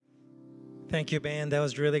Thank you, Ben. That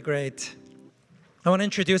was really great. I want to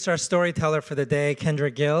introduce our storyteller for the day,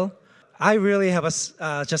 Kendra Gil. I really have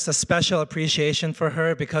just a special appreciation for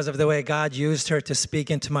her because of the way God used her to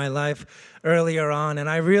speak into my life earlier on. And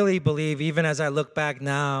I really believe, even as I look back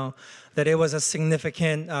now, that it was a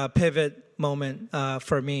significant pivot moment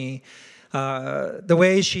for me. The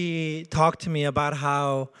way she talked to me about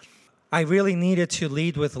how I really needed to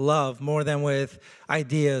lead with love more than with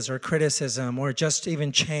ideas or criticism or just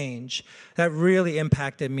even change. That really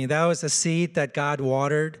impacted me. That was a seed that God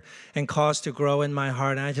watered and caused to grow in my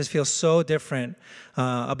heart. And I just feel so different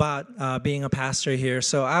about being a pastor here.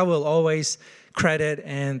 So I will always credit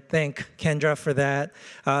and thank Kendra for that.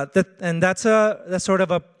 And that's sort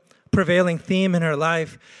of a prevailing theme in her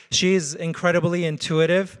life. She's incredibly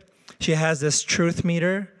intuitive. She has this truth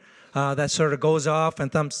meter that sort of goes off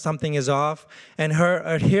and something is off. And her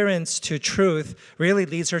adherence to truth really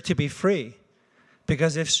leads her to be free.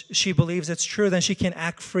 Because if she believes it's true, then she can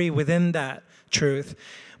act free within that truth.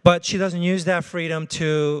 But she doesn't use that freedom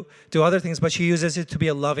to do other things, but she uses it to be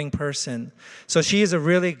a loving person. So she is a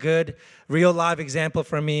really good, real live example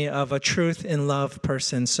for me of a truth in love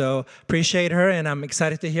person. So appreciate her, and I'm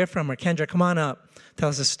excited to hear from her. Kendra, come on up. Tell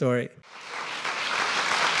us a story.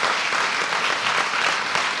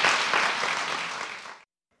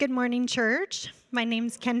 Good morning, church. My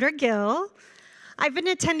name's Kendra Gil. I've been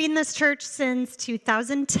attending this church since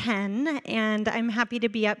 2010, and I'm happy to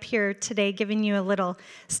be up here today giving you a little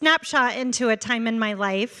snapshot into a time in my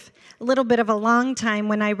life, a little bit of a long time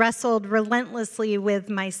when I wrestled relentlessly with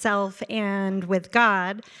myself and with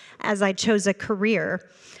God as I chose a career.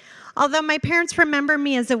 Although my parents remember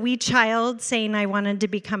me as a wee child saying I wanted to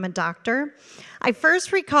become a doctor, I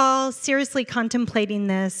first recall seriously contemplating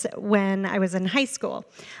this when I was in high school.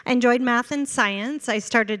 I enjoyed math and science. I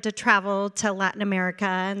started to travel to Latin America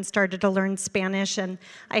and started to learn Spanish, and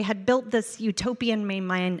I had built this utopian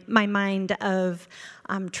my mind of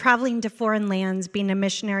traveling to foreign lands, being a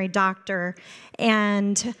missionary doctor,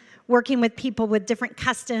 and working with people with different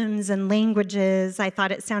customs and languages. I thought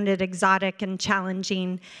it sounded exotic and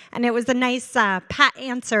challenging. And it was a nice pat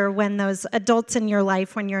answer when those adults in your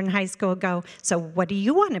life when you're in high school go, so what do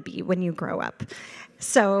you want to be when you grow up?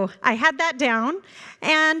 So I had that down,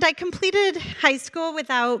 and I completed high school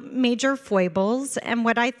without major foibles and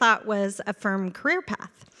what I thought was a firm career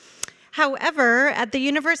path. However, at the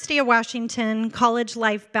University of Washington, college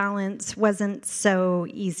life balance wasn't so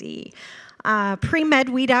easy. Pre-med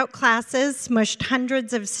weed-out classes smushed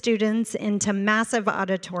hundreds of students into massive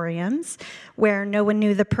auditoriums where no one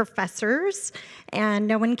knew the professors and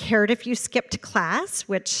no one cared if you skipped class,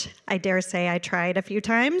 which I dare say I tried a few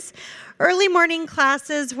times. Early morning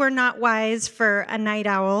classes were not wise for a night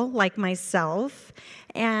owl like myself,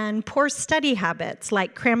 and poor study habits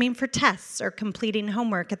like cramming for tests or completing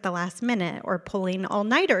homework at the last minute or pulling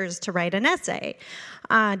all-nighters to write an essay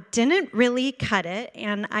didn't really cut it,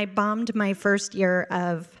 and I bombed my first year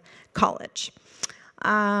of college.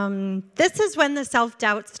 This is when the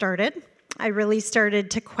self-doubt started. I really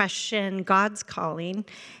started to question God's calling,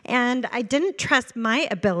 and I didn't trust my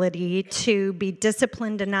ability to be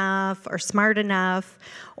disciplined enough or smart enough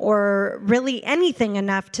or really anything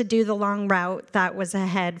enough to do the long route that was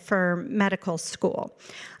ahead for medical school.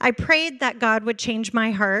 I prayed that God would change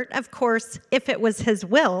my heart, of course, if it was His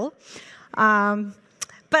will.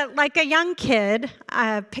 But like a young kid,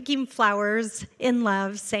 picking flowers in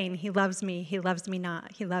love, saying, he loves me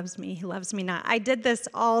not, he loves me not. I did this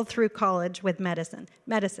all through college with medicine,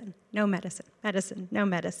 no medicine, no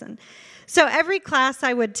medicine. So every class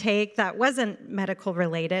I would take that wasn't medical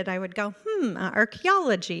related, I would go,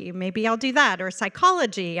 archaeology, maybe I'll do that, or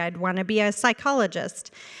psychology, I'd want to be a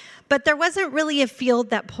psychologist. But there wasn't really a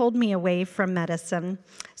field that pulled me away from medicine.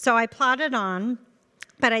 So I plodded on.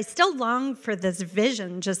 But I still longed for this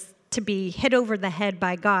vision just to be hit over the head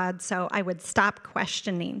by God, so I would stop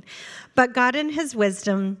questioning. But God in His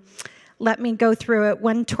wisdom let me go through it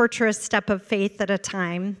one torturous step of faith at a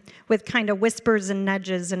time with kind of whispers and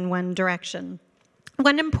nudges in one direction.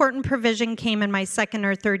 One important provision came in my second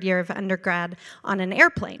or third year of undergrad on an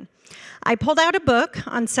airplane. I pulled out a book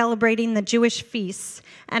on celebrating the Jewish feasts,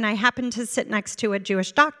 and I happened to sit next to a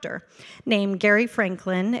Jewish doctor named Gary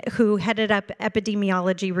Franklin, who headed up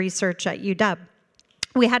epidemiology research at UW.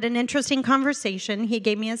 We had an interesting conversation. He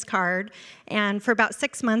gave me his card, and for about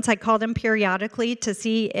 6 months, I called him periodically to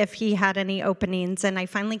see if he had any openings, and I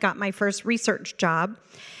finally got my first research job.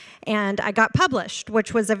 And I got published,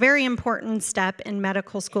 which was a very important step in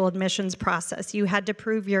medical school admissions process. You had to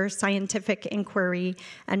prove your scientific inquiry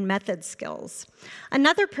and method skills.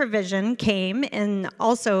 Another provision came in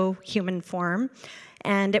also human form,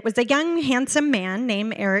 and it was a young, handsome man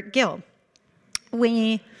named Eric Gill.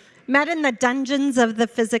 We met in the dungeons of the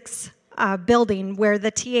physics building where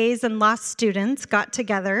the TAs and lost students got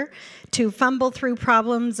together to fumble through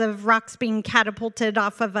problems of rocks being catapulted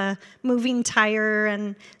off of a moving tire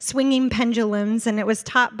and swinging pendulums, and it was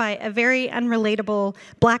taught by a very unrelatable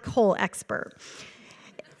black hole expert.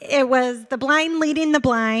 It was the blind leading the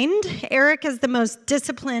blind. Eric is the most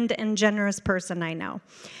disciplined and generous person I know,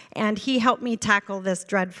 and he helped me tackle this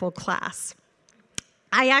dreadful class.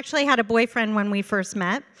 I actually had a boyfriend when we first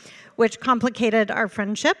met, which complicated our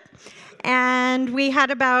friendship. And we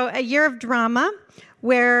had about a year of drama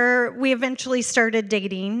where we eventually started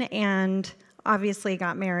dating and obviously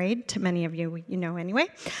got married. To many of you, you know anyway.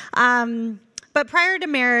 But prior to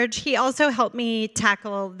marriage, he also helped me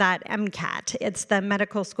tackle that MCAT. It's the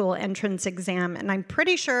medical school entrance exam, and I'm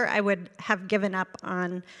pretty sure I would have given up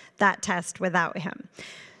on that test without him.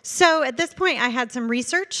 So at this point, I had some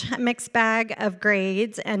research, a mixed bag of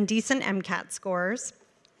grades, and decent MCAT scores.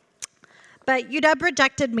 But UW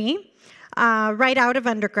rejected me right out of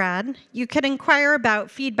undergrad. You could inquire about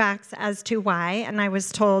feedbacks as to why, and I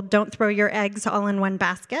was told, don't throw your eggs all in one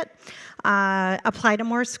basket. Apply to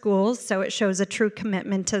more schools, so it shows a true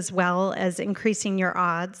commitment as well as increasing your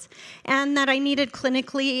odds, and that I needed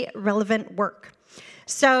clinically relevant work.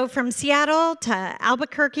 So from Seattle to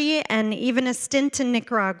Albuquerque and even a stint in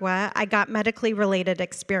Nicaragua, I got medically related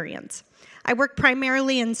experience. I worked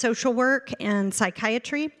primarily in social work and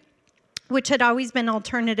psychiatry, which had always been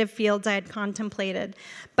alternative fields I had contemplated.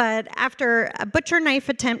 But after a butcher knife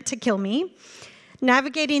attempt to kill me,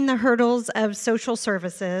 navigating the hurdles of social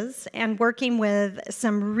services, and working with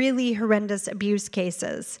some really horrendous abuse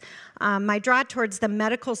cases, my draw towards the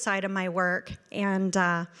medical side of my work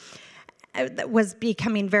was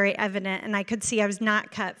becoming very evident, and I could see I was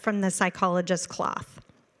not cut from the psychologist cloth.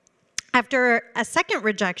 After a second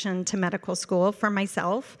rejection to medical school for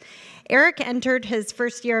myself, Eric entered his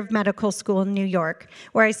first year of medical school in New York,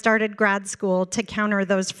 where I started grad school to counter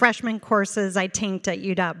those freshman courses I tanked at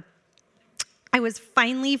UW. I was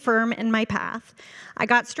finally firm in my path. I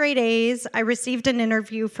got straight A's. I received an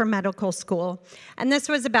interview for medical school, and this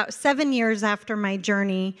was about 7 years after my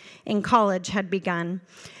journey in college had begun.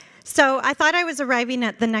 So I thought I was arriving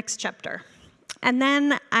at the next chapter, and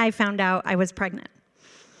then I found out I was pregnant.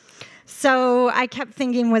 So I kept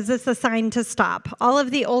thinking, was this a sign to stop? All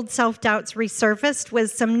of the old self-doubts resurfaced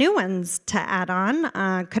with some new ones to add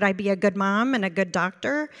on. Could I be a good mom and a good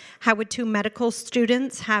doctor? How would two medical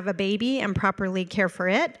students have a baby and properly care for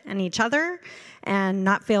it and each other and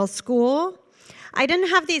not fail school? I didn't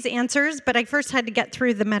have these answers, but I first had to get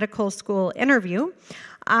through the medical school interview.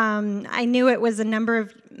 I knew it was a number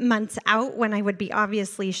of months out when I would be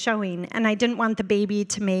obviously showing, and I didn't want the baby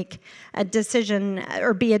to make a decision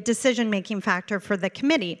or be a decision-making factor for the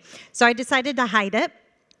committee. So I decided to hide it.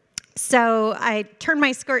 So I turned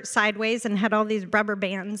my skirt sideways and had all these rubber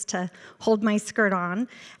bands to hold my skirt on.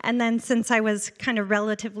 And then since I was kind of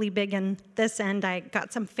relatively big in this end, I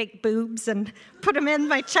got some fake boobs and put them in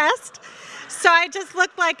my chest. So I just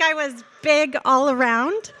looked like I was big all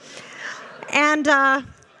around. And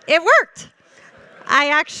it worked. I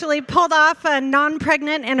actually pulled off a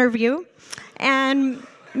non-pregnant interview, and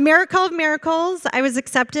miracle of miracles, I was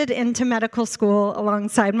accepted into medical school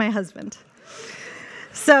alongside my husband.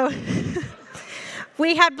 So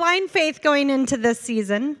we had blind faith going into this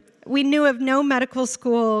season. We knew of no medical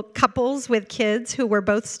school couples with kids who were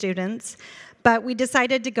both students, but we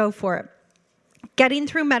decided to go for it. Getting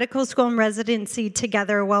through medical school and residency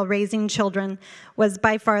together while raising children was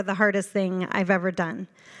by far the hardest thing I've ever done.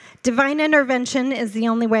 Divine intervention is the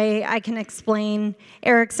only way I can explain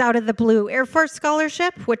Eric's out-of-the-blue Air Force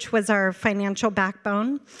scholarship, which was our financial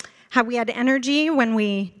backbone, how we had energy when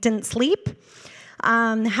we didn't sleep,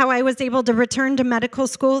 how I was able to return to medical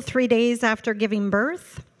school 3 days after giving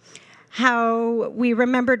birth, how we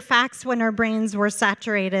remembered facts when our brains were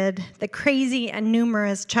saturated, the crazy and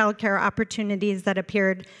numerous childcare opportunities that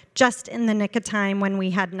appeared just in the nick of time when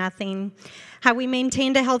we had nothing, how we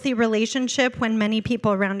maintained a healthy relationship when many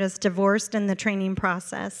people around us divorced in the training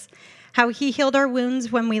process, how he healed our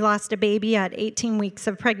wounds when we lost a baby at 18 weeks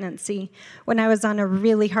of pregnancy, when I was on a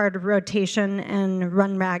really hard rotation and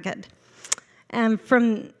run ragged. And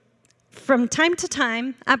from time to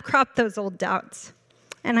time, up crop those old doubts.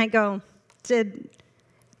 And I go, did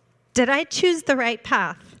I choose the right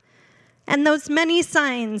path? And those many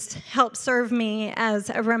signs help serve me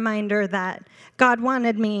as a reminder that God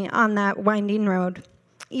wanted me on that winding road,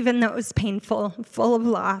 even though it was painful, full of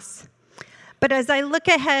loss. But as I look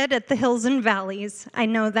ahead at the hills and valleys, I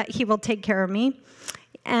know that He will take care of me,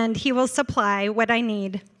 and He will supply what I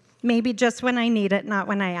need, maybe just when I need it, not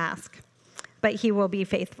when I ask. But He will be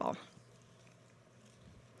faithful.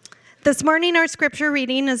 This morning, our scripture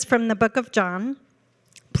reading is from the book of John.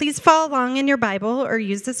 Please follow along in your Bible or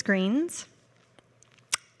use the screens.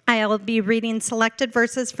 I'll be reading selected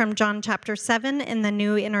verses from John chapter 7 in the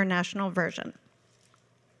New International Version.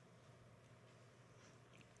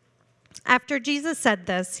 After Jesus said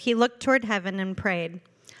this, he looked toward heaven and prayed,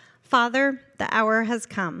 "Father, the hour has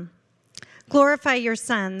come. Glorify your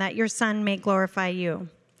Son, that your Son may glorify you.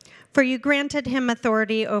 For you granted him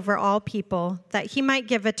authority over all people, that he might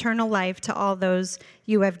give eternal life to all those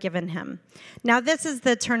you have given him. Now this is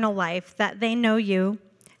the eternal life, that they know you,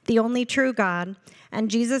 the only true God, and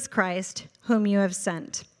Jesus Christ, whom you have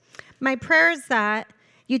sent. My prayer is that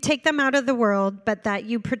you take them out of the world, but that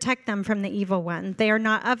you protect them from the evil one. They are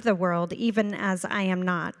not of the world, even as I am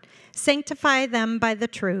not. Sanctify them by the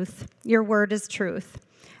truth. Your word is truth.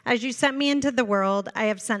 As you sent me into the world, I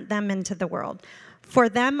have sent them into the world. For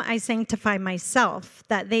them I sanctify myself,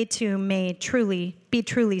 that they too may be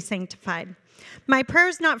truly sanctified. My prayer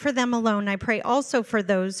is not for them alone. I pray also for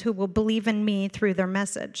those who will believe in me through their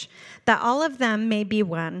message, that all of them may be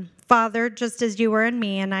one. Father, just as you are in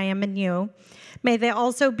me and I am in you, may they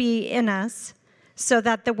also be in us, so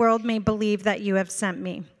that the world may believe that you have sent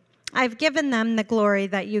me. I've given them the glory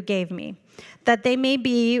that you gave me, that they may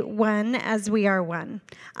be one as we are one,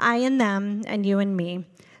 I in them and you in me,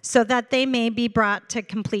 so that they may be brought to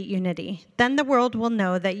complete unity. Then the world will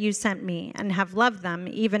know that you sent me and have loved them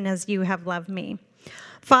even as you have loved me.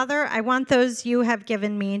 Father, I want those you have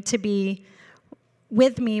given me to be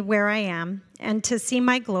with me where I am and to see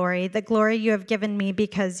my glory, the glory you have given me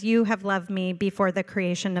because you have loved me before the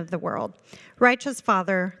creation of the world. Righteous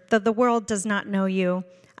Father, though the world does not know you,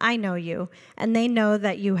 I know you, and they know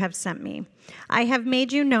that you have sent me. I have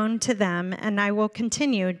made you known to them, and I will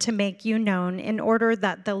continue to make you known in order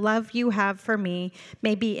that the love you have for me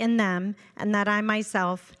may be in them, and that I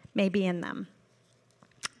myself may be in them."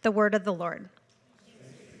 The word of the Lord.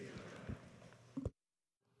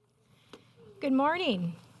 Good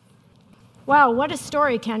morning. Wow, what a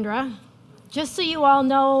story, Kendra. Just so you all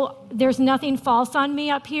know, there's nothing false on me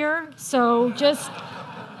up here, so just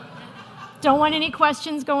don't want any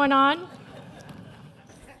questions going on.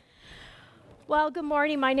 Well, good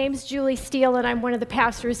morning. My name is Julie Steele, and I'm one of the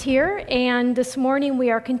pastors here. And this morning we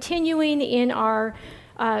are continuing in our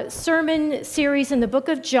sermon series in the book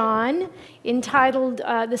of John entitled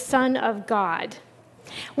The Son of God.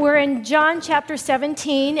 We're in John chapter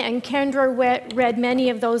 17, and Kendra read many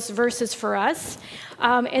of those verses for us.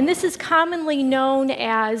 And this is commonly known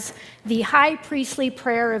as the high priestly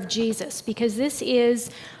prayer of Jesus, because this is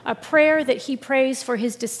a prayer that he prays for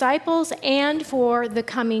his disciples and for the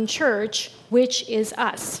coming church, which is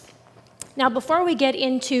us. Now, before we get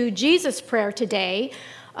into Jesus' prayer today,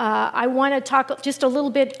 I want to talk just a little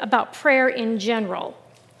bit about prayer in general.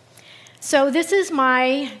 So this is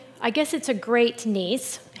I guess it's a great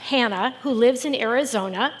niece, Hannah, who lives in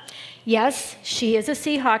Arizona. Yes, she is a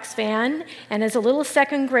Seahawks fan, and as a little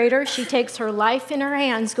second grader, she takes her life in her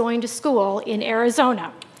hands going to school in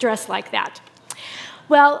Arizona, dressed like that.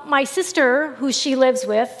 Well, my sister, who she lives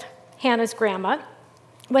with, Hannah's grandma,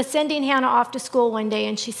 was sending Hannah off to school one day,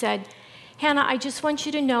 and she said, "Hannah, I just want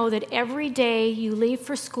you to know that every day you leave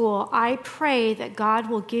for school, I pray that God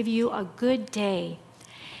will give you a good day."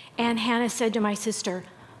 And Hannah said to my sister,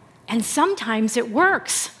 "And sometimes it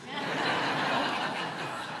works."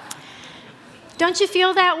 Don't you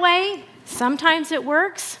feel that way? Sometimes it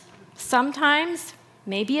works, sometimes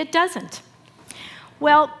maybe it doesn't.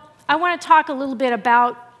 Well, I want to talk a little bit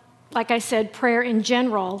about, like I said, prayer in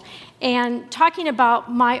general, and talking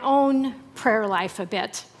about my own prayer life a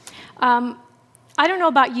bit. I don't know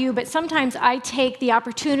about you, but sometimes I take the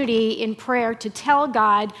opportunity in prayer to tell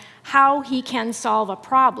God how he can solve a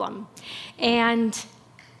problem, and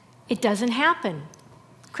it doesn't happen.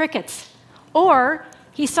 Crickets. Or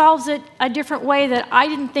he solves it a different way that I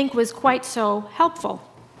didn't think was quite so helpful.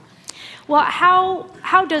 Well,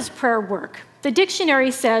 how does prayer work? The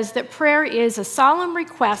dictionary says that prayer is a solemn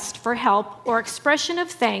request for help or expression of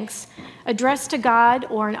thanks addressed to God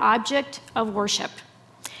or an object of worship.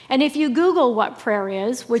 And if you Google what prayer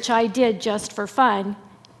is, which I did just for fun,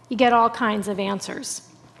 you get all kinds of answers.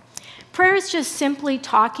 Prayer is just simply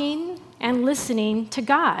talking and listening to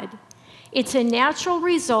God. It's a natural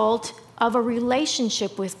result of a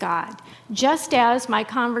relationship with God, just as my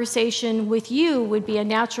conversation with you would be a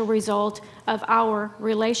natural result of our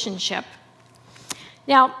relationship.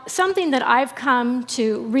 Now, something that I've come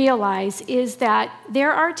to realize is that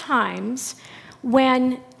there are times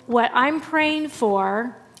when what I'm praying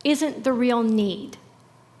for isn't the real need.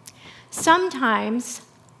 Sometimes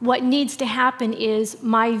what needs to happen is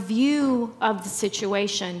my view of the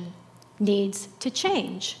situation needs to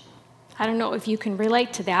change. I don't know if you can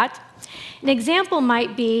relate to that. An example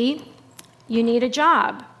might be you need a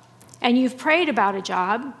job, and you've prayed about a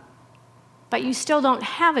job, but you still don't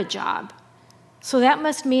have a job. So that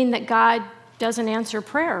must mean that God doesn't answer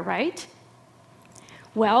prayer, right?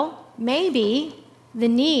 Well, maybe the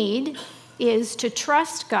need is to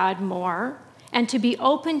trust God more and to be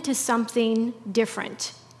open to something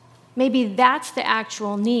different. Maybe that's the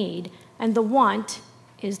actual need, and the want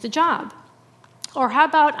is the job. Or how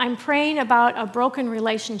about I'm praying about a broken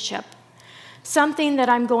relationship, something that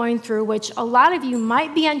I'm going through, which a lot of you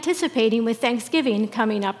might be anticipating with Thanksgiving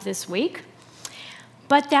coming up this week,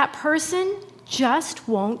 but that person just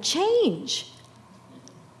won't change.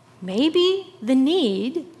 Maybe the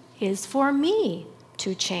need is for me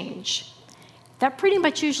to change. That pretty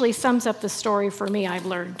much usually sums up the story for me, I've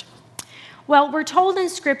learned. Well, we're told in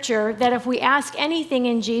Scripture that if we ask anything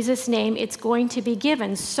in Jesus' name, it's going to be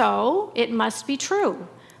given. So it must be true.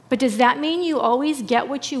 But does that mean you always get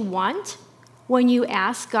what you want when you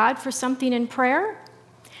ask God for something in prayer?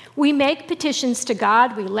 We make petitions to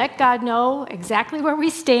God. We let God know exactly where we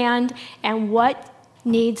stand and what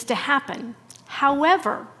needs to happen.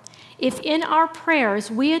 However, if in our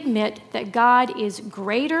prayers we admit that God is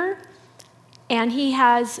greater and he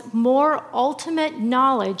has more ultimate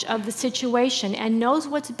knowledge of the situation and knows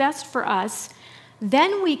what's best for us,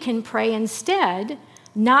 then we can pray instead,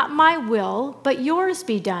 not my will, but yours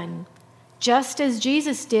be done, just as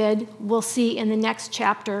Jesus did, we'll see in the next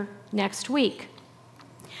chapter next week.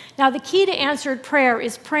 Now, the key to answered prayer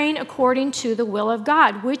is praying according to the will of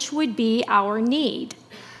God, which would be our need.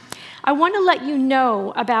 I want to let you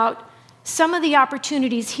know about some of the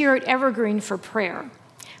opportunities here at Evergreen for prayer.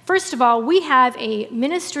 First of all, we have a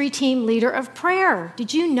ministry team leader of prayer.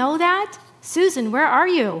 Did you know that? Susan, where are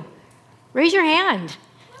you? Raise your hand.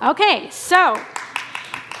 Okay, so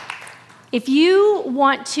if you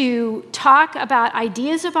want to talk about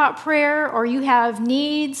ideas about prayer or you have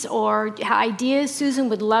needs or ideas, Susan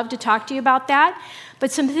would love to talk to you about that.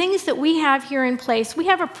 But some things that we have here in place, we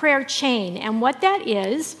have a prayer chain, and what that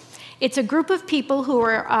is, it's a group of people who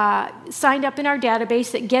are signed up in our database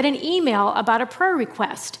that get an email about a prayer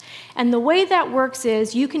request. And the way that works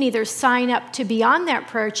is you can either sign up to be on that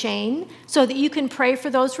prayer chain so that you can pray for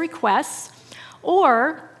those requests,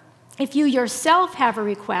 or if you yourself have a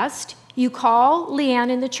request, you call Leanne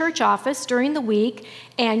in the church office during the week,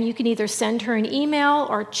 and you can either send her an email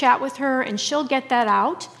or chat with her, and she'll get that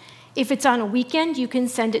out. If it's on a weekend, you can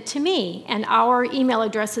send it to me, and our email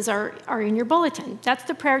addresses are in your bulletin. That's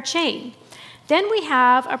the prayer chain. Then we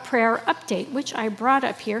have a prayer update, which I brought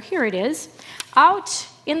up here. Here it is. Out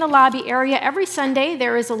in the lobby area every Sunday,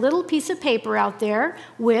 there is a little piece of paper out there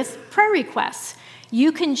with prayer requests.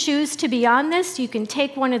 You can choose to be on this. You can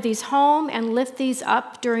take one of these home and lift these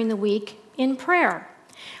up during the week in prayer.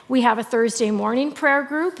 We have a Thursday morning prayer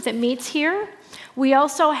group that meets here. We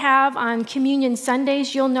also have on Communion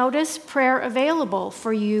Sundays, you'll notice, prayer available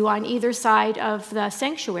for you on either side of the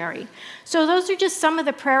sanctuary. So those are just some of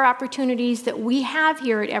the prayer opportunities that we have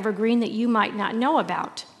here at Evergreen that you might not know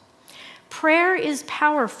about. Prayer is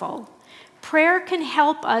powerful. Prayer can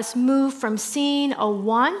help us move from seeing a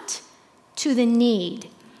want to the need.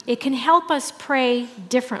 It can help us pray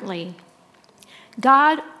differently.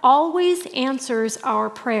 God always answers our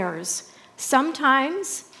prayers.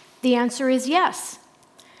 Sometimes the answer is yes.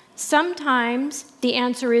 Sometimes the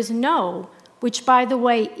answer is no, which, by the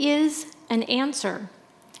way, is an answer.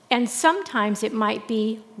 And sometimes it might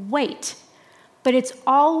be wait, but it's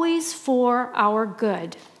always for our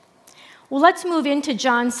good. Well, let's move into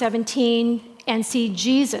John 17 and see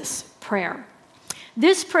Jesus' prayer.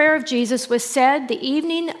 This prayer of Jesus was said the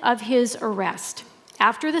evening of his arrest,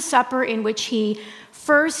 after the supper in which he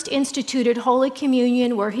first instituted Holy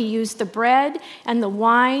Communion, where he used the bread and the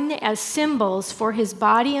wine as symbols for his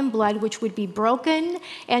body and blood, which would be broken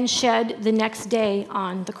and shed the next day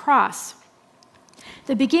on the cross.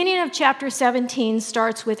 The beginning of chapter 17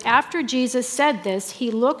 starts with, after Jesus said this, he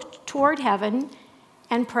looked toward heaven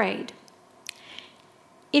and prayed.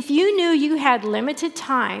 If you knew you had limited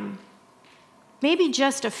time, maybe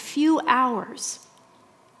just a few hours,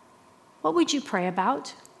 what would you pray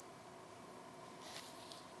about?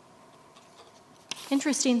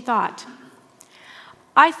 Interesting thought.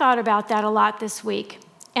 I thought about that a lot this week,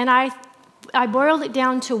 and I boiled it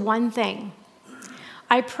down to one thing.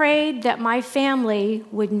 I prayed that my family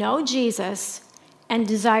would know Jesus and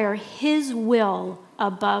desire his will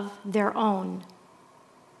above their own.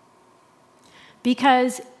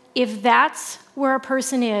 Because if that's where a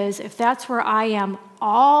person is, if that's where I am,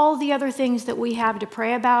 all the other things that we have to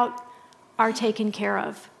pray about are taken care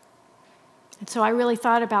of. And so I really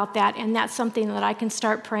thought about that, and that's something that I can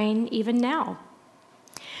start praying even now.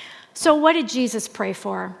 So what did Jesus pray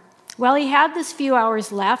for? Well, he had this few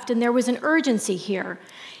hours left, and there was an urgency here.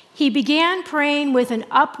 He began praying with an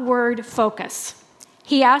upward focus.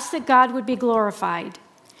 He asked that God would be glorified.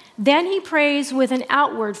 Then he prays with an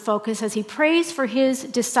outward focus as he prays for his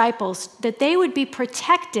disciples, that they would be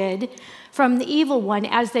protected from the evil one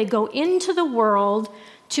as they go into the world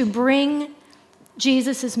to bring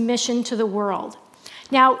Jesus' mission to the world.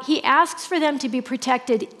 Now, he asks for them to be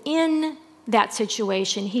protected in that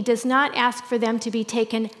situation. He does not ask for them to be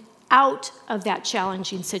taken out of that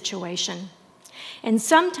challenging situation. And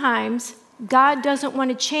sometimes God doesn't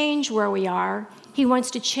want to change where we are. He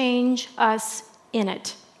wants to change us in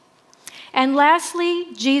it. And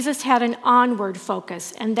lastly, Jesus had an onward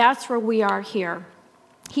focus, and that's where we are here.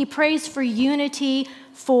 He prays for unity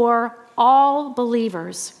for all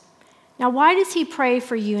believers. Now, why does he pray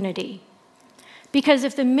for unity? Because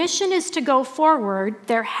if the mission is to go forward,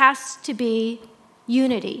 there has to be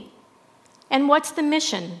unity. And what's the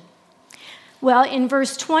mission? Well, in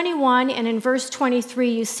verse 21 and in verse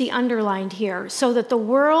 23, you see underlined here, so that the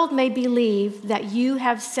world may believe that you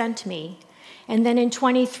have sent me. And then in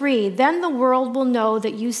 23, then the world will know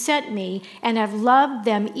that you sent me and have loved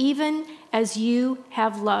them even as you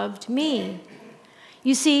have loved me.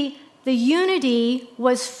 You see, the unity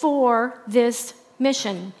was for this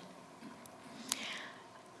mission.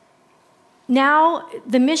 Now,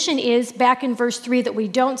 the mission is, back in verse 3 that we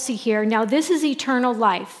don't see here, now this is eternal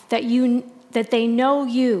life, that they know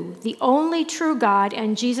you, the only true God,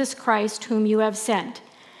 and Jesus Christ, whom you have sent.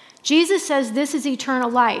 Jesus says this is eternal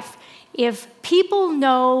life. If people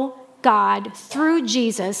know God through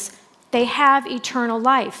Jesus, they have eternal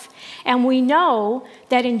life. And we know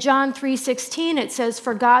that in John 3:16 it says,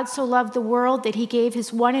 "For God so loved the world that he gave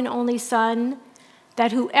his one and only Son,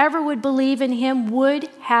 that whoever would believe in him would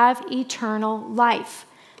have eternal life."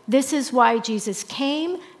 This is why Jesus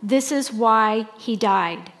came. This is why he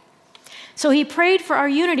died. So he prayed for our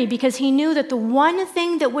unity because he knew that the one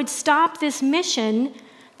thing that would stop this mission,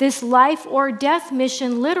 this life or death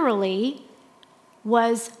mission literally,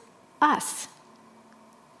 was us.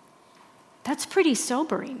 That's pretty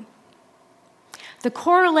sobering. The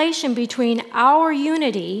correlation between our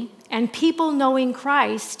unity and people knowing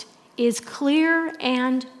Christ is clear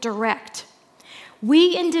and direct.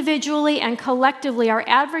 We individually and collectively are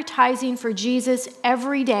advertising for Jesus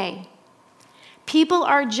every day. People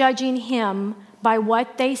are judging him by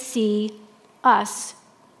what they see us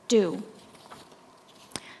do.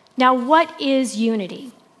 Now, what is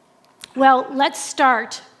unity? Well, let's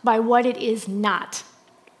start by what it is not.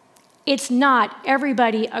 It's not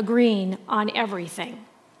everybody agreeing on everything.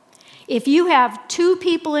 If you have 2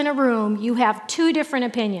 people in a room, you have 2 different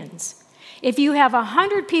opinions. If you have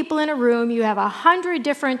 100 people in a room, you have 100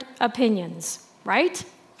 different opinions, right?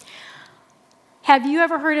 Have you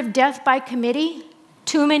ever heard of death by committee?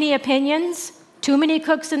 Too many opinions? Too many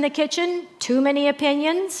cooks in the kitchen? Too many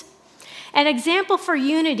opinions? An example for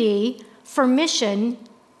unity, for mission,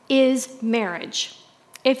 is marriage.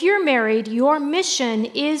 If you're married, your mission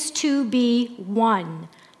is to be one,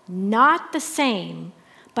 not the same,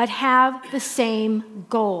 but have the same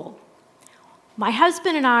goal. My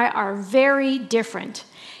husband and I are very different.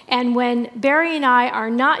 And when Barry and I are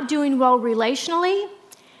not doing well relationally,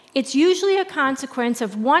 it's usually a consequence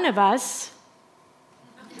of one of us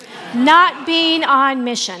not being on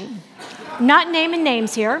mission. Not naming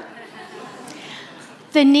names here.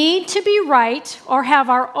 The need to be right or have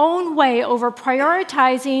our own way over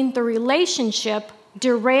prioritizing the relationship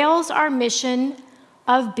derails our mission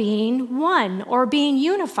of being one or being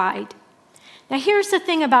unified. Now, here's the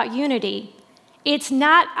thing about unity. It's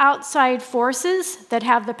not outside forces that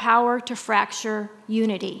have the power to fracture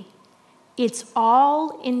unity. It's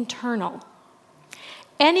all internal.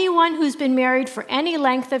 Anyone who's been married for any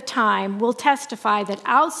length of time will testify that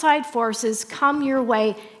outside forces come your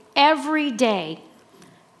way every day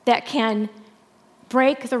that can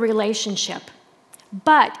break the relationship.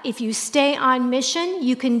 But if you stay on mission,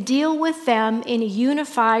 you can deal with them in a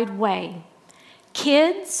unified way.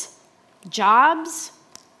 Kids, jobs,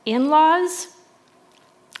 in-laws,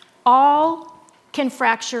 all can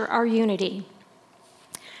fracture our unity.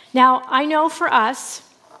 Now, I know for us,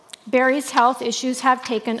 Barry's health issues have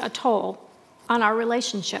taken a toll on our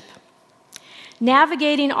relationship.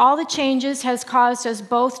 Navigating all the changes has caused us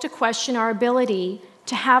both to question our ability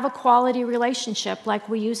to have a quality relationship like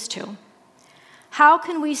we used to. How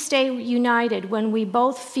can we stay united when we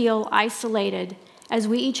both feel isolated as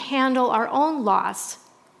we each handle our own loss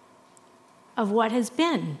of what has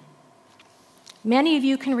been? Many of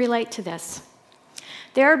you can relate to this.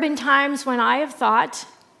 There have been times when I have thought,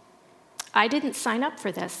 I didn't sign up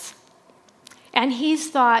for this. And he's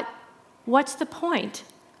thought, what's the point?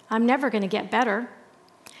 I'm never going to get better.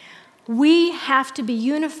 We have to be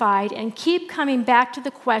unified and keep coming back to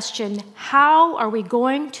the question, how are we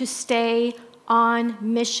going to stay on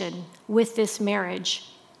mission with this marriage?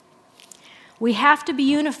 We have to be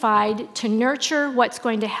unified to nurture what's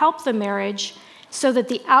going to help the marriage so that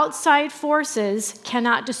the outside forces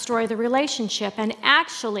cannot destroy the relationship, and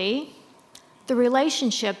actually, the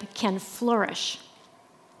relationship can flourish.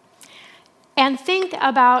 And think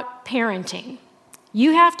about parenting.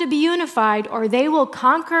 You have to be unified or they will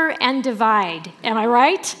conquer and divide. Am I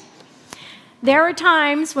right? There are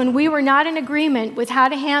times when we were not in agreement with how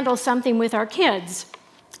to handle something with our kids,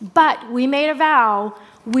 but we made a vow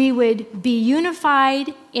we would be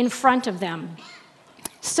unified in front of them.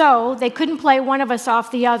 So they couldn't play one of us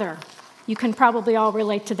off the other. You can probably all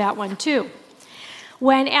relate to that one too.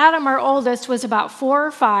 When Adam, our oldest, was about 4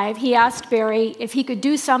 or 5, he asked Barry if he could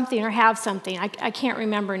do something or have something. I can't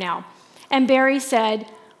remember now. And Barry said,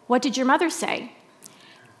 "What did your mother say?"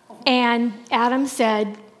 And Adam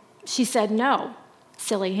said, "She said no."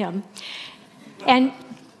 Silly him. And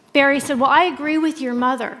Barry said, "Well, I agree with your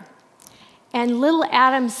mother." And little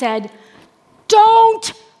Adam said,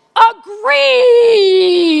 "Don't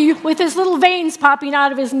agree!" with his little veins popping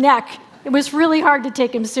out of his neck. It was really hard to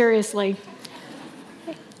take him seriously.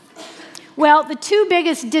 Well, the 2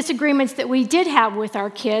 biggest disagreements that we did have with our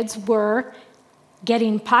kids were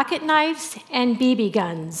getting pocket knives and BB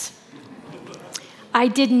guns. I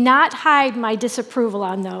did not hide my disapproval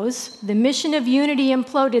on those. The mission of unity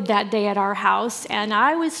imploded that day at our house, and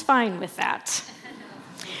I was fine with that.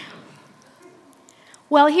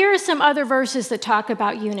 Well, here are some other verses that talk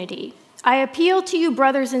about unity. I appeal to you,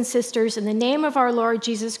 brothers and sisters, in the name of our Lord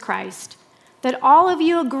Jesus Christ, that all of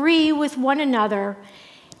you agree with one another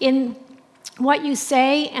in what you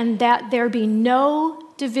say, and that there be no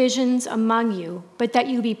divisions among you, but that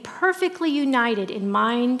you be perfectly united in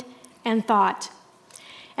mind and thought.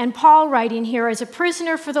 And Paul writing here, as a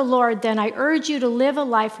prisoner for the Lord, then I urge you to live a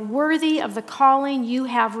life worthy of the calling you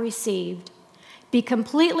have received. Be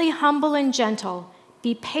completely humble and gentle.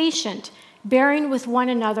 Be patient, bearing with one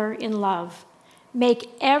another in love.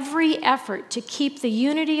 Make every effort to keep the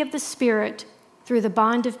unity of the Spirit through the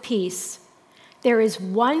bond of peace. There is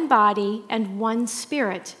one body and one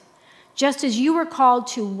Spirit, just as you were called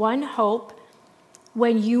to one hope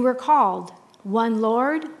when you were called, one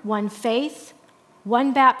Lord, one faith,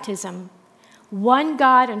 one baptism, one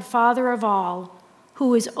God and Father of all,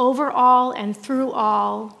 who is over all and through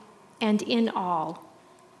all and in all.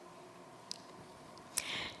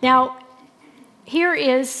 Now, here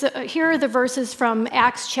are the verses from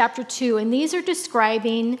Acts chapter 2, and these are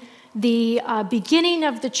describing the beginning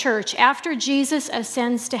of the church after Jesus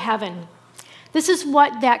ascends to heaven. This is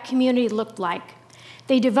what that community looked like.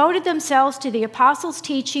 They devoted themselves to the apostles'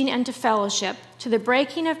 teaching and to fellowship, to the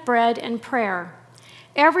breaking of bread and prayer.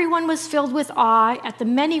 Everyone was filled with awe at the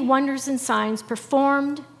many wonders and signs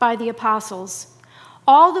performed by the apostles.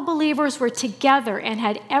 All the believers were together and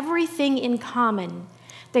had everything in common.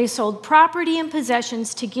 They sold property and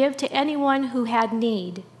possessions to give to anyone who had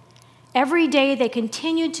need. Every day they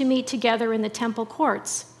continued to meet together in the temple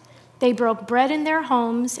courts. They broke bread in their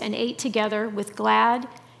homes and ate together with glad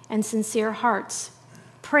and sincere hearts,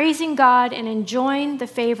 praising God and enjoying the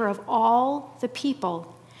favor of all the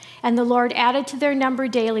people. And the Lord added to their number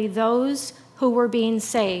daily those who were being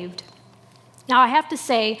saved. Now, I have to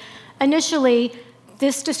say, initially,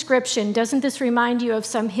 this description, doesn't this remind you of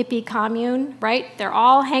some hippie commune, right? They're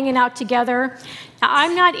all hanging out together. Now,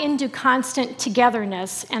 I'm not into constant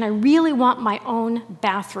togetherness, and I really want my own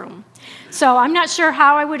bathroom. So I'm not sure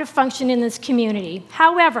how I would have functioned in this community.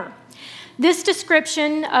 However, this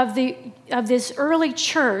description of this early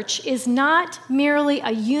church is not merely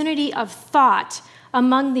a unity of thought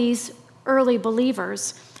among these early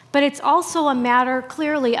believers, but it's also a matter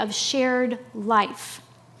clearly of shared life.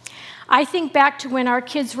 I think back to when our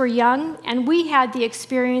kids were young, and we had the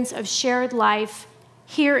experience of shared life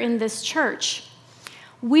here in this church.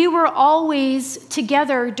 We were always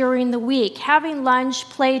together during the week, having lunch,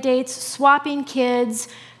 play dates, swapping kids,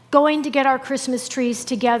 going to get our Christmas trees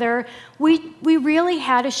together. We really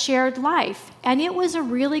had a shared life, and it was a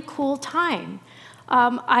really cool time.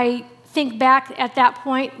 I think back at that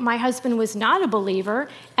point, my husband was not a believer,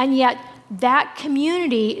 and yet that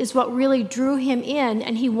community is what really drew him in,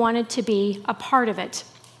 and he wanted to be a part of it.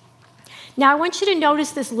 Now, I want you to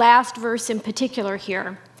notice this last verse in particular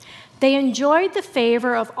here. They enjoyed the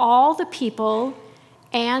favor of all the people,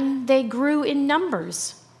 and they grew in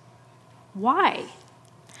numbers. Why?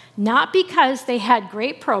 not because they had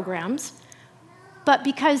great programs, but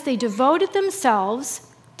because they devoted themselves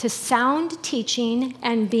to sound teaching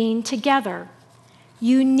and being together.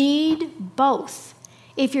 You need both.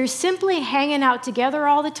 If you're simply hanging out together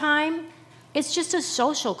all the time, it's just a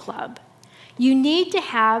social club. You need to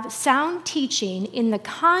have sound teaching in the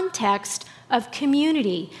context of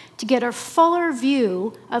community to get a fuller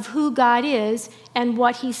view of who God is and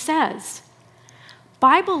what he says.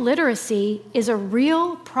 Bible literacy is a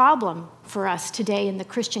real problem for us today in the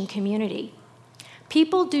Christian community.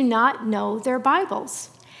 People do not know their Bibles.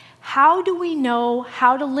 How do we know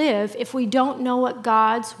how to live if we don't know what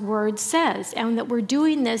God's word says and that we're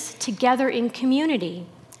doing this together in community?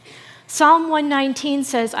 Psalm 119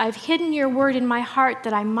 says, "I've hidden your word in my heart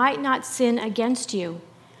that I might not sin against you."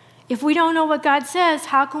 If we don't know what God says,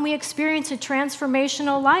 how can we experience a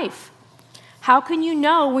transformational life? How can you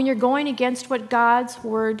know when you're going against what God's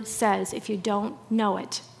word says if you don't know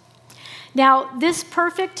it? Now, this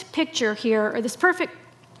perfect picture here, or this perfect,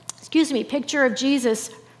 picture of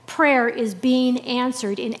Jesus' prayer is being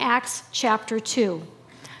answered in Acts chapter 2.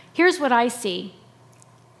 Here's what I see: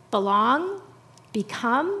 belong,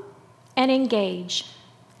 become, and engage.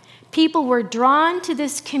 People were drawn to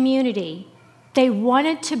this community. They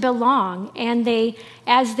wanted to belong, and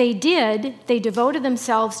as they did, they devoted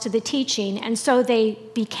themselves to the teaching, and so they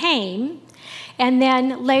became. And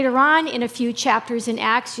then later on in a few chapters in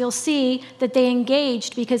Acts, you'll see that they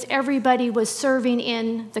engaged because everybody was serving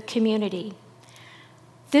in the community.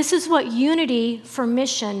 This is what unity for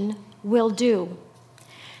mission will do.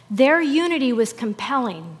 Their unity was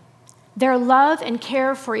compelling. Their love and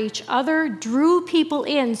care for each other drew people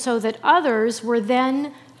in so that others were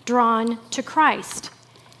then drawn to Christ.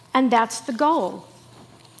 And that's the goal.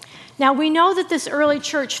 Now, we know that this early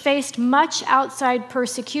church faced much outside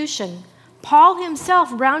persecution. Paul himself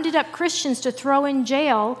rounded up Christians to throw in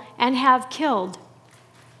jail and have killed.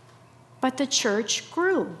 But the church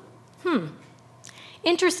grew.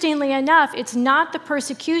 Interestingly enough, it's not the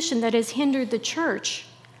persecution that has hindered the church.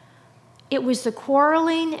 It was the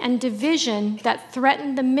quarreling and division that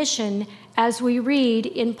threatened the mission, as we read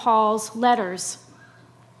in Paul's letters.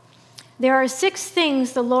 There are 6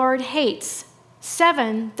 things the Lord hates,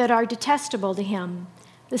 7 that are detestable to him.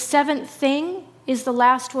 The 7th thing is the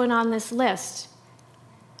last one on this list: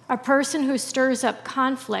 a person who stirs up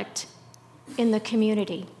conflict in the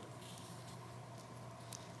community.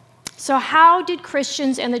 So how did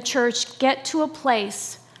Christians and the church get to a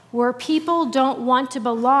place where people don't want to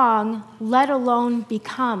belong, let alone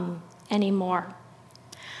become anymore?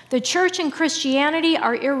 The church and Christianity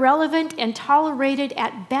are irrelevant and tolerated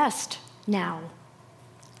at best now.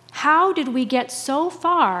 How did we get so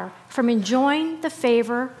far from enjoying the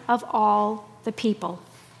favor of all the people?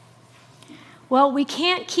 Well, we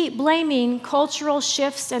can't keep blaming cultural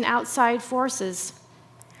shifts and outside forces.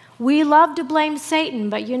 We love to blame Satan,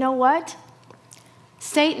 but you know what?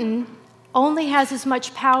 Satan only has as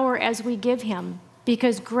much power as we give him,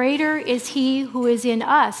 because greater is he who is in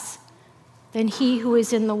us than he who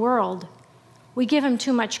is in the world. We give him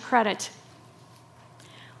too much credit.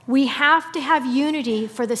 We have to have unity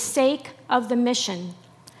for the sake of the mission.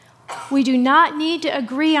 We do not need to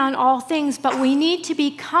agree on all things, but we need to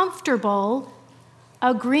be comfortable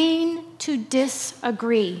agreeing to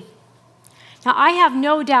disagree. Now, I have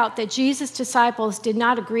no doubt that Jesus' disciples did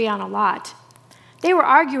not agree on a lot. They were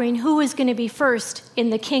arguing who was going to be first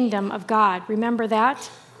in the kingdom of God. Remember that?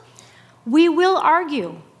 We will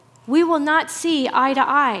argue. We will not see eye to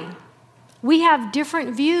eye. We have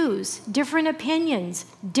different views, different opinions,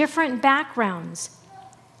 different backgrounds.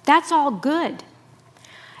 That's all good.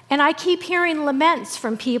 And I keep hearing laments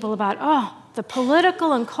from people about, the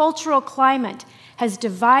political and cultural climate has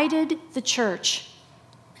divided the church.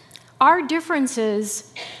 Our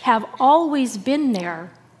differences have always been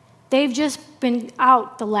there. They've just been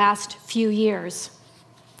out the last few years.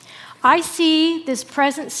 I see this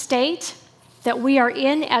present state that we are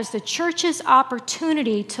in as the church's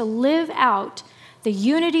opportunity to live out the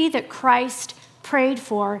unity that Christ prayed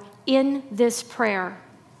for in this prayer.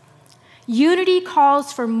 Unity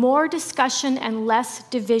calls for more discussion and less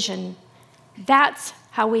division. That's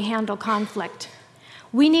how we handle conflict.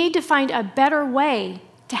 We need to find a better way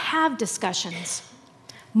to have discussions.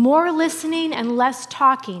 More listening and less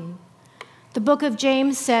talking. The book of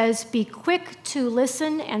James says, "Be quick to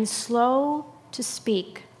listen and slow to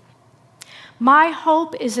speak." My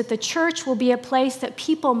hope is that the church will be a place that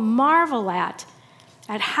people marvel at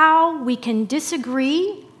how we can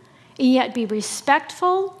disagree and yet be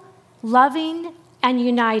respectful, loving, and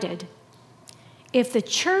united. If the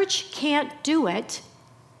church can't do it,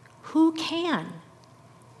 who can?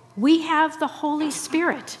 We have the Holy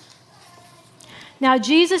Spirit. Now,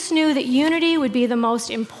 Jesus knew that unity would be the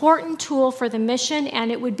most important tool for the mission,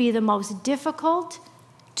 and it would be the most difficult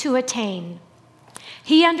to attain.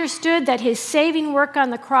 He understood that his saving work on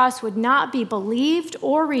the cross would not be believed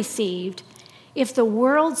or received if the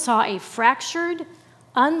world saw a fractured,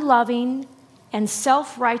 unloving, and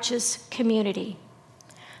self-righteous community.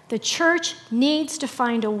 The church needs to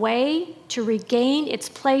find a way to regain its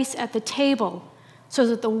place at the table so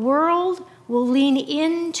that the world will lean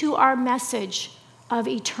into our message of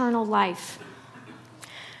eternal life.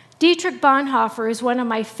 Dietrich Bonhoeffer is one of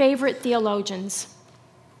my favorite theologians.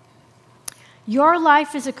 Your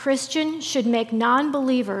life as a Christian should make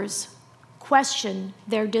non-believers question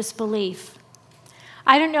their disbelief.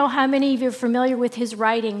 I don't know how many of you are familiar with his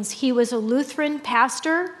writings. He was a Lutheran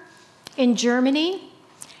pastor in Germany,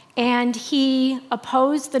 and he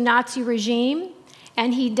opposed the Nazi regime,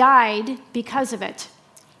 and he died because of it.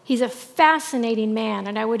 He's a fascinating man,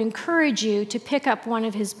 and I would encourage you to pick up one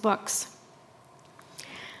of his books.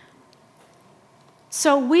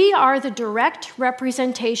 So we are the direct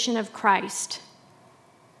representation of Christ.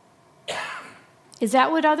 Is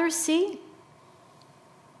that what others see?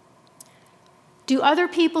 Do other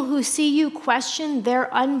people who see you question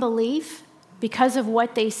their unbelief because of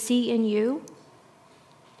what they see in you?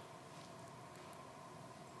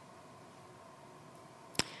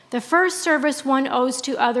 The first service one owes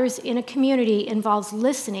to others in a community involves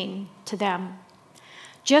listening to them.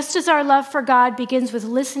 Just as our love for God begins with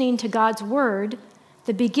listening to God's word,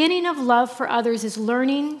 the beginning of love for others is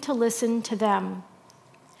learning to listen to them.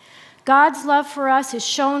 God's love for us is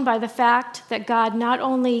shown by the fact that God not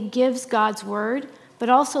only gives God's word, but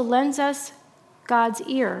also lends us God's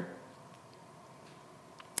ear.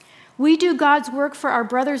 We do God's work for our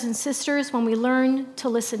brothers and sisters when we learn to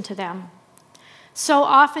listen to them. So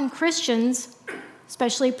often Christians,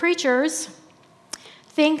 especially preachers,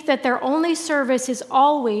 think that their only service is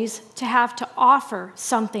always to have to offer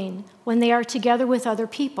something when they are together with other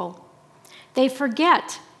people. They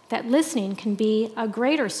forget that listening can be a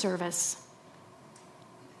greater service.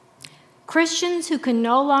 Christians who can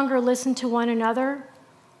no longer listen to one another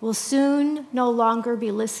will soon no longer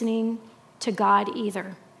be listening to God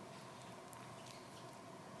either.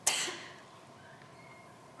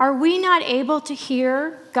 Are we not able to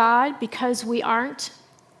hear God because we aren't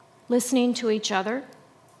listening to each other?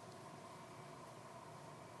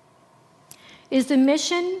 Is the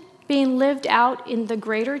mission being lived out in the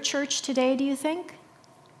greater church today, do you think?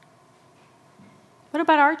 What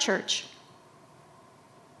about our church?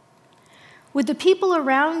 Would the people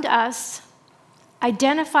around us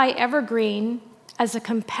identify Evergreen as a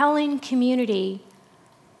compelling community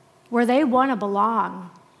where they want to belong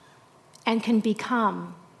and can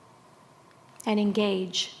become and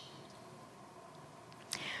engage?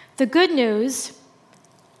 The good news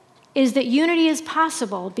is that unity is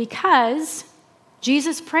possible because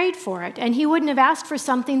Jesus prayed for it, and he wouldn't have asked for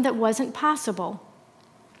something that wasn't possible.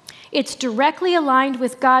 It's directly aligned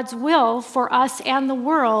with God's will for us and the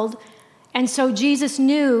world, and so Jesus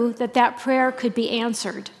knew that that prayer could be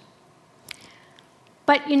answered.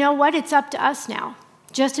 But you know what? It's up to us now,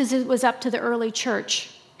 just as it was up to the early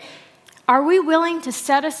church. Are we willing to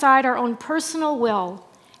set aside our own personal will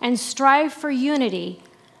and strive for unity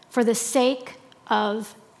for the sake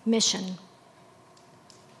of mission?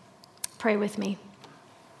 Pray with me.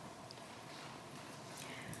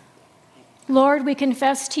 Lord, we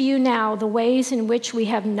confess to you now the ways in which we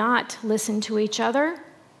have not listened to each other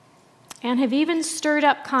and have even stirred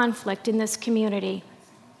up conflict in this community.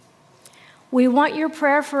 We want your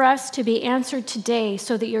prayer for us to be answered today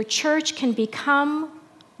so that your church can become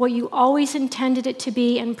what you always intended it to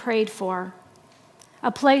be and prayed for,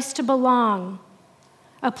 a place to belong,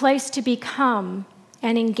 a place to become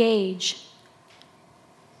and engage,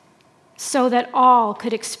 so that all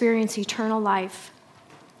could experience eternal life.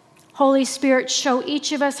 Holy Spirit, show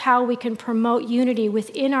each of us how we can promote unity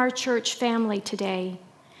within our church family today.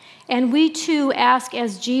 And we too ask,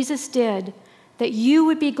 as Jesus did, that you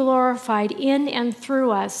would be glorified in and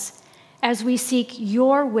through us as we seek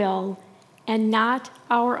your will and not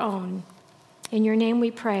our own. In your name we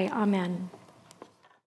pray, amen.